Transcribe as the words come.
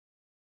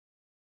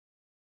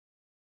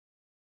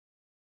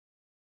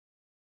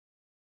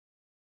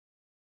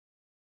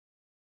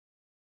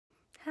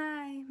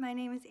Hi, my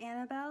name is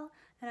Annabelle,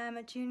 and I'm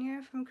a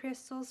junior from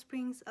Crystal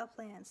Springs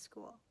Upland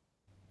School.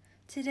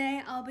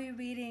 Today I'll be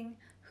reading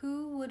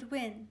Who Would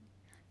Win?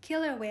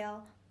 Killer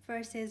Whale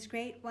vs.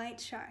 Great White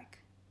Shark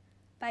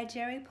by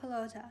Jerry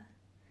Pelota,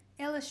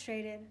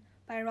 illustrated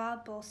by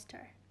Rob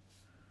Bolster.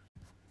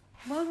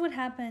 What would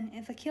happen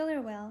if a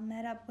killer whale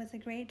met up with a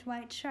great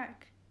white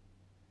shark?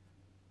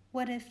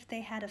 What if they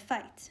had a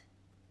fight?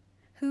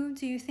 Who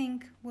do you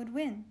think would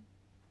win?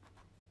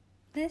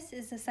 This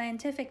is the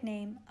scientific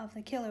name of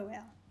the killer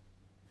whale.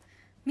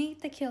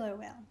 Meet the killer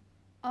whale,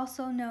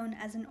 also known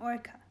as an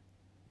orca.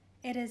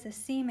 It is a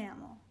sea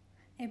mammal.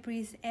 It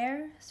breathes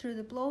air through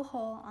the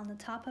blowhole on the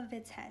top of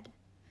its head.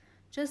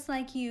 Just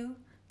like you,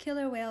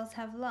 killer whales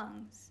have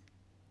lungs.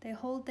 They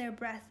hold their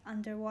breath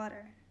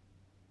underwater.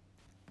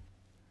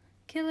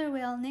 Killer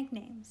whale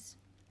nicknames: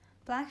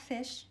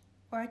 blackfish,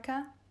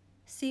 orca,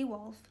 sea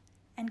wolf,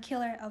 and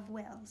killer of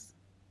whales.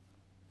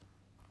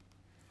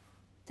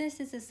 This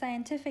is the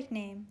scientific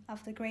name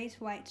of the great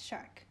white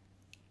shark.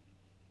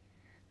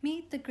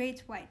 Meet the great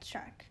white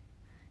shark.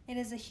 It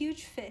is a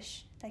huge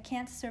fish that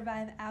can't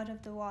survive out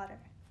of the water.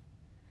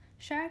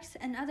 Sharks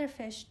and other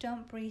fish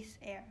don't breathe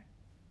air.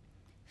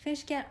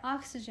 Fish get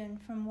oxygen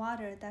from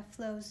water that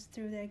flows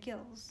through their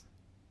gills.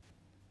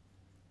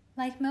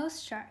 Like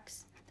most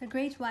sharks, the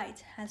great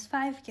white has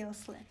 5 gill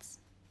slits.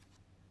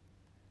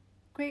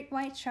 Great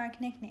white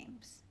shark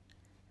nicknames: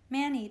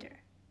 Man-Eater,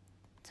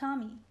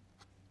 Tommy,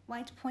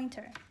 White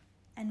Pointer,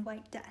 and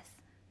White Death.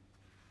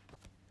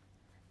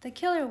 The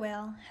killer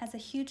whale has a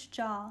huge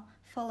jaw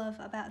full of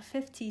about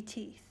 50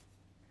 teeth.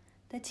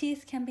 The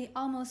teeth can be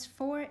almost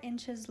 4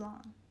 inches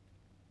long.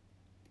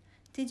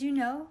 Did you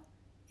know?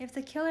 If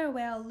the killer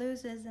whale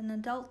loses an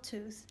adult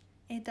tooth,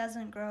 it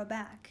doesn't grow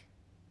back.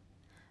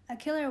 A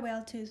killer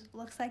whale tooth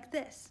looks like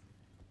this.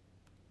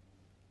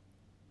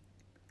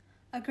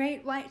 A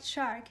great white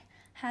shark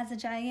has a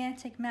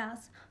gigantic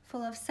mouth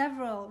full of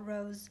several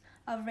rows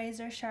of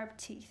razor-sharp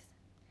teeth.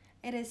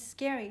 It is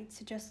scary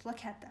to just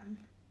look at them.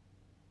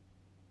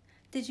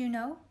 Did you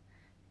know?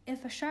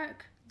 If a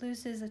shark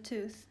loses a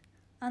tooth,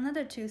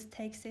 another tooth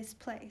takes its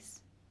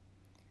place.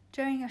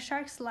 During a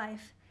shark's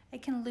life,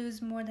 it can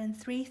lose more than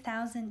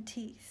 3,000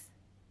 teeth.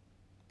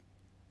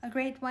 A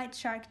great white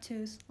shark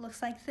tooth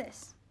looks like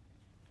this.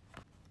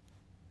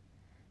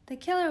 The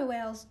killer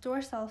whale's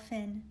dorsal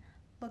fin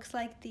looks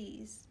like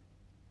these.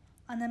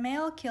 On the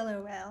male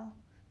killer whale,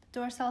 the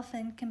dorsal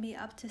fin can be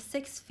up to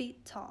 6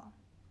 feet tall.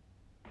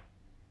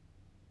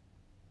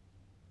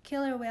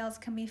 Killer whales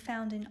can be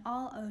found in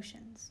all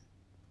oceans.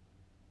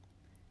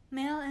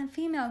 Male and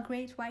female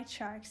great white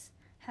sharks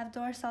have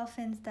dorsal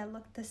fins that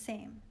look the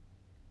same.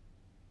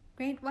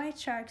 Great white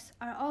sharks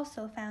are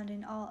also found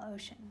in all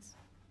oceans.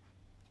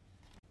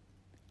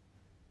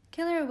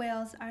 Killer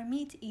whales are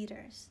meat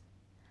eaters.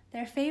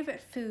 Their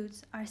favorite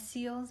foods are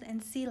seals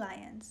and sea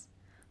lions,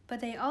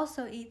 but they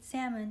also eat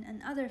salmon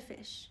and other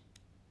fish.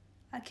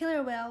 A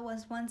killer whale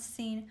was once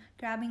seen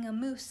grabbing a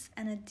moose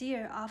and a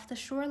deer off the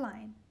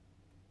shoreline.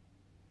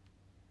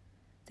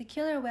 The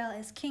killer whale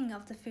is king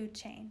of the food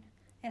chain.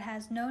 It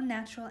has no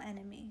natural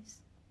enemies.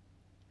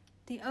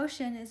 The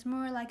ocean is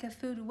more like a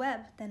food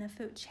web than a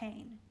food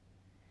chain.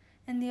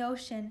 In the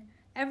ocean,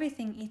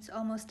 everything eats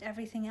almost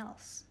everything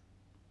else.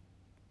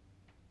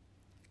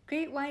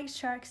 Great white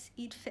sharks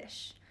eat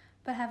fish,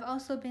 but have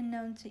also been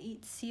known to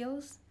eat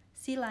seals,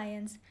 sea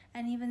lions,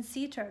 and even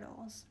sea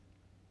turtles.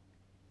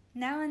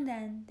 Now and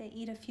then, they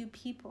eat a few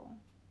people.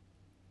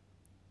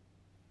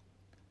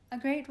 A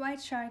great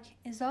white shark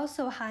is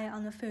also high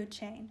on the food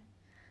chain.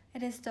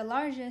 It is the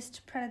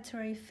largest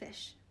predatory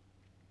fish.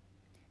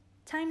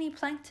 Tiny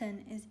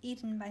plankton is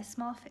eaten by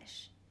small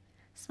fish.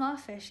 Small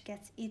fish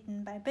gets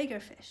eaten by bigger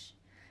fish.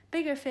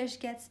 Bigger fish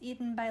gets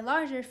eaten by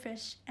larger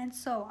fish, and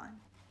so on.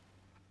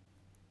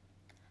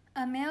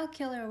 A male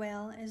killer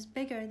whale is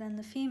bigger than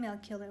the female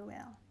killer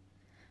whale.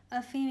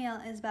 A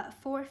female is about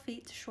 4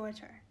 feet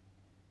shorter.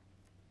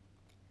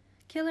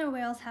 Killer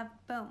whales have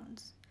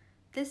bones.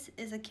 This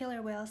is a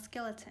killer whale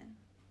skeleton.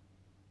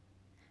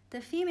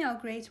 The female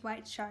great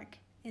white shark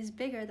is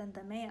bigger than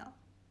the male.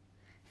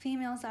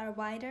 Females are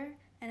wider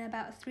and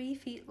about 3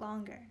 feet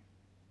longer.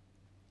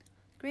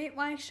 Great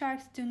white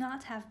sharks do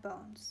not have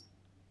bones.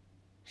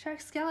 Shark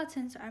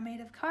skeletons are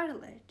made of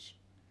cartilage.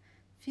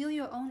 Feel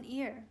your own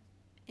ear.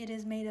 It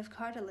is made of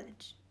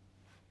cartilage.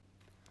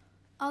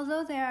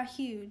 Although they are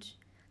huge,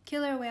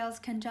 killer whales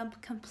can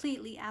jump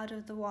completely out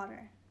of the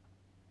water.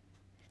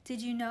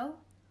 Did you know?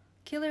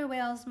 Killer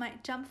whales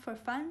might jump for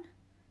fun,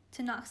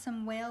 to knock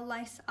some whale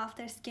lice off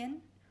their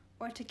skin,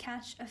 or to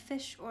catch a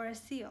fish or a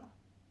seal.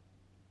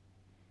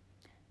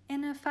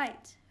 In a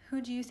fight,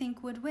 who do you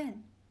think would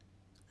win?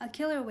 A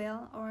killer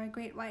whale or a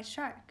great white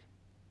shark?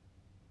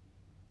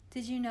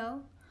 Did you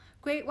know?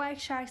 Great white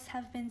sharks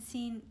have been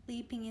seen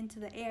leaping into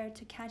the air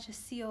to catch a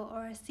seal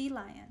or a sea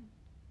lion.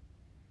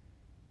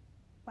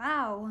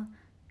 Wow!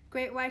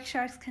 Great white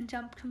sharks can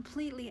jump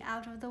completely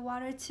out of the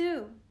water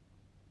too.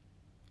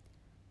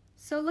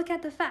 So look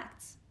at the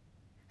facts.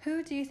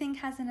 Who do you think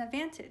has an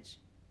advantage?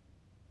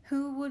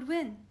 Who would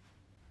win?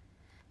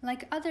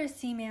 Like other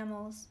sea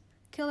mammals,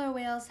 Killer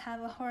whales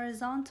have a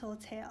horizontal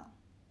tail.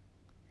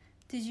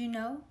 Did you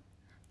know?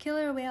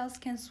 Killer whales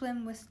can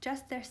swim with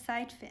just their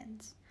side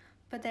fins,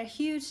 but their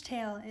huge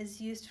tail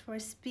is used for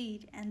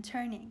speed and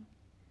turning.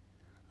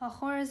 A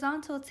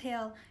horizontal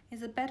tail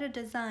is a better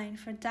design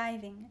for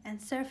diving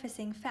and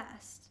surfacing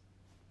fast.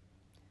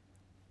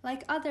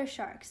 Like other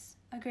sharks,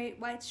 a great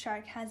white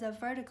shark has a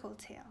vertical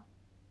tail.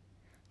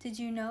 Did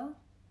you know?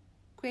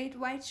 Great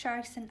white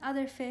sharks and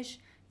other fish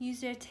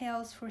use their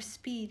tails for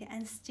speed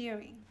and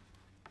steering.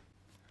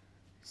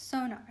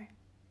 Sonar.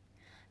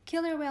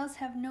 Killer whales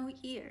have no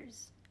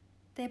ears.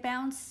 They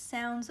bounce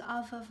sounds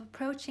off of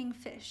approaching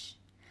fish.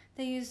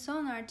 They use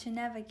sonar to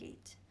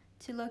navigate,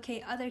 to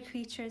locate other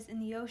creatures in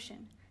the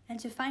ocean, and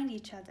to find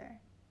each other.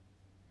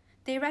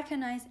 They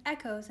recognize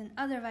echoes and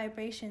other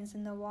vibrations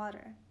in the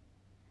water.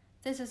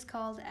 This is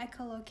called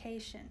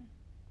echolocation.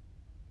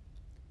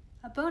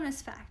 A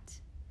bonus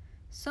fact: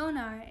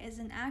 sonar is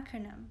an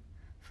acronym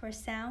for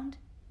sound,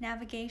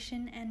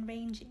 navigation, and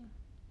ranging.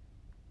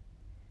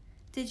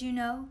 Did you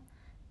know?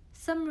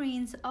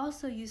 Submarines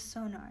also use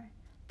sonar,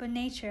 but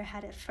nature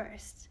had it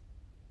first.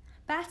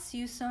 Bats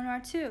use sonar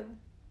too.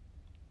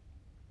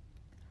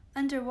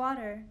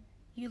 Underwater,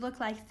 you look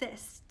like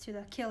this to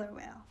the killer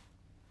whale.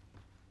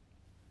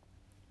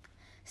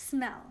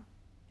 Smell.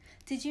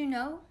 Did you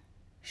know?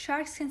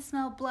 Sharks can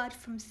smell blood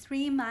from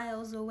 3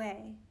 miles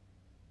away.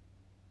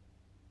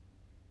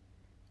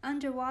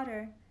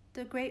 Underwater,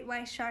 the great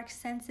white shark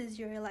senses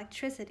your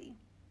electricity.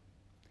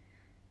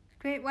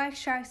 Great white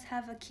sharks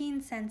have a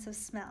keen sense of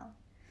smell.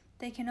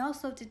 They can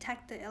also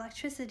detect the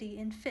electricity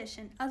in fish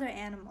and other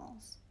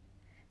animals.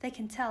 They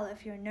can tell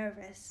if you're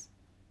nervous.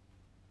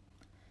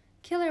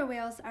 Killer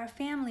whales are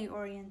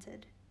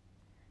family-oriented.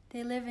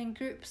 They live in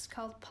groups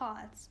called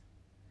pods.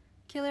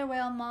 Killer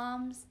whale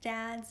moms,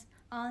 dads,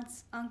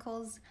 aunts,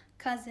 uncles,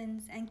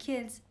 cousins, and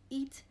kids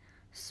eat,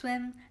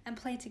 swim, and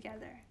play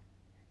together.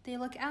 They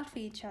look out for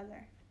each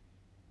other.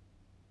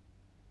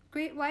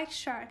 Great white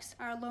sharks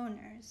are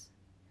loners.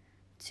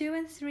 2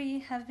 and 3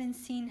 have been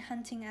seen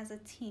hunting as a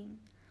team,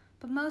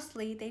 but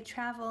mostly they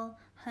travel,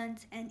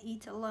 hunt, and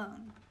eat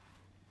alone.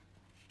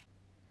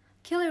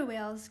 Killer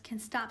whales can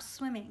stop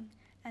swimming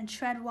and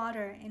tread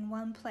water in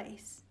one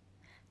place.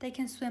 They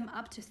can swim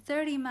up to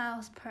 30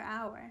 miles per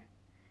hour.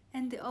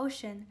 In the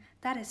ocean,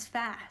 that is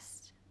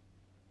fast.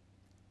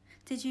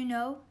 Did you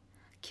know?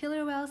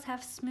 Killer whales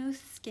have smooth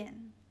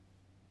skin.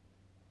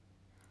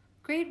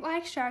 Great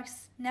white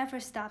sharks never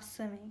stop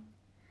swimming.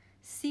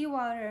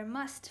 Seawater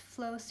must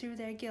flow through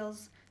their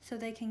gills so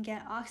they can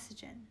get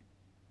oxygen.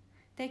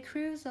 They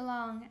cruise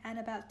along at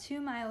about 2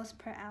 miles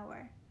per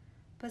hour,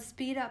 but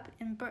speed up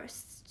in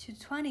bursts to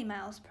 20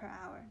 miles per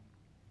hour.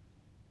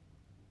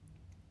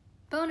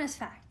 Bonus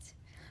fact: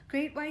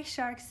 great white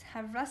sharks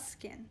have rough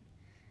skin.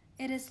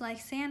 It is like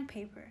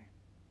sandpaper.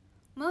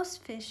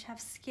 Most fish have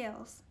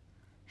scales.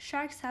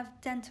 Sharks have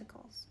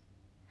denticles.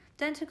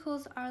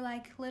 Denticles are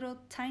like little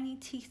tiny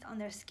teeth on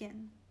their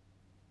skin.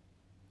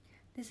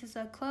 This is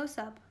a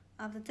close-up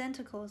of the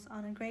denticles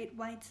on a great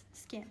white's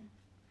skin.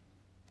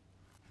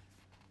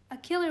 A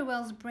killer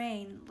whale's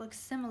brain looks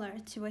similar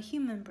to a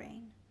human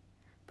brain,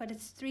 but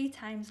it's 3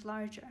 times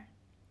larger.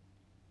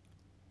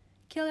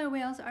 Killer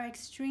whales are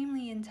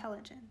extremely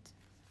intelligent.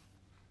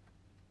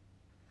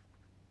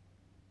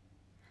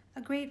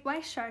 A great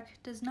white shark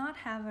does not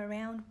have a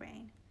round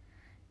brain.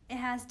 It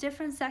has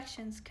different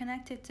sections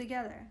connected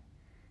together.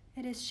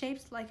 It is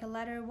shaped like a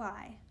letter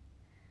Y.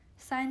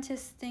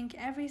 Scientists think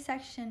every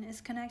section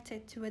is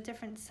connected to a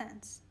different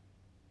sense.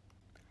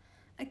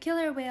 A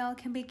killer whale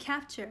can be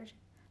captured,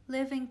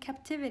 live in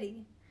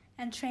captivity,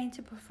 and trained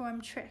to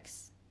perform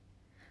tricks.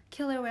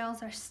 Killer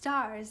whales are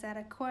stars at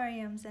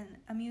aquariums and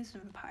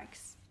amusement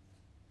parks.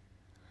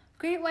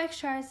 Great white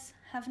sharks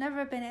have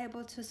never been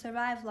able to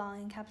survive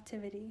long in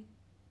captivity.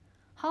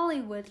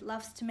 Hollywood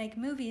loves to make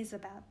movies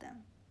about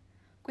them.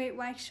 Great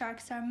white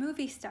sharks are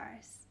movie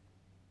stars.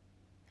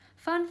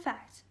 Fun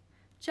fact: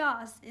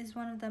 Jaws is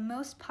one of the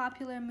most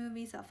popular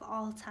movies of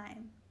all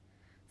time.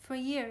 For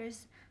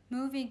years,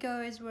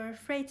 moviegoers were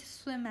afraid to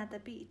swim at the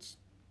beach.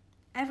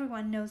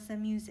 Everyone knows the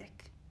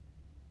music.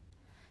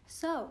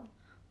 So,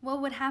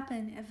 what would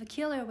happen if a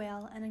killer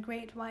whale and a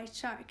great white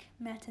shark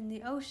met in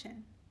the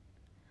ocean?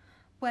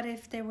 What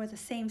if they were the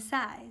same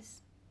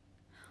size?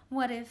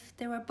 What if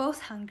they were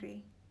both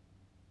hungry?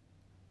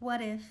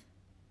 What if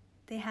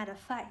they had a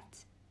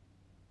fight?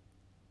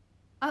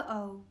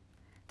 Uh-oh,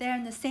 they're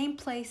in the same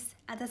place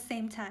at the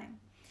same time.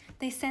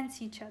 They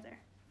sense each other.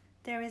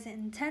 There is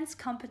intense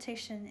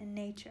competition in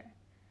nature.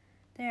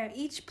 They are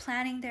each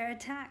planning their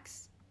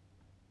attacks.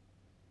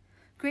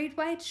 Great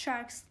white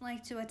sharks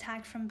like to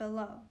attack from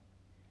below.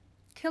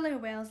 Killer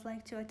whales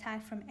like to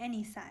attack from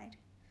any side.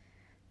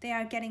 They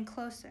are getting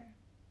closer.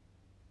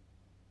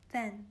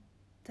 Then,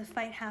 the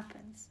fight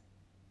happens.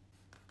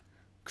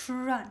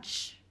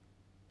 Crunch!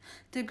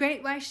 The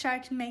great white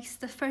shark makes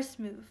the first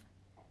move.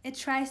 It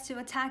tries to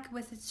attack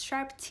with its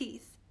sharp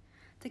teeth.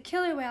 The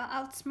killer whale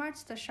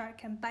outsmarts the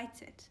shark and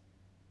bites it.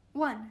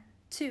 1,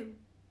 2,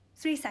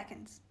 3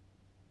 seconds.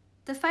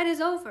 The fight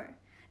is over.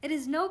 It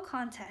is no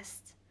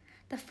contest.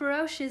 The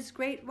ferocious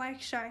great white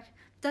shark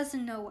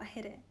doesn't know what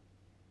hit it.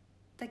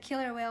 The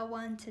killer whale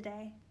won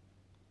today.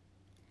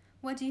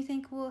 What do you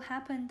think will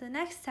happen the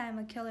next time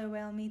a killer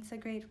whale meets a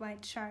great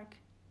white shark?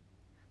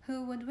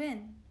 Who would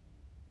win?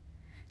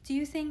 Do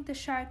you think the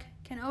shark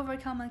can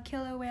overcome a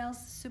killer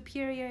whale's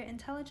superior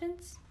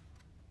intelligence?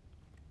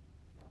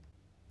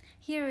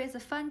 Here is a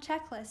fun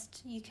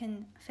checklist you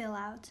can fill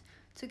out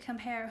to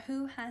compare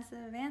who has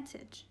the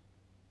advantage.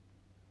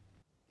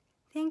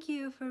 Thank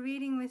you for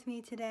reading with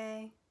me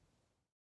today.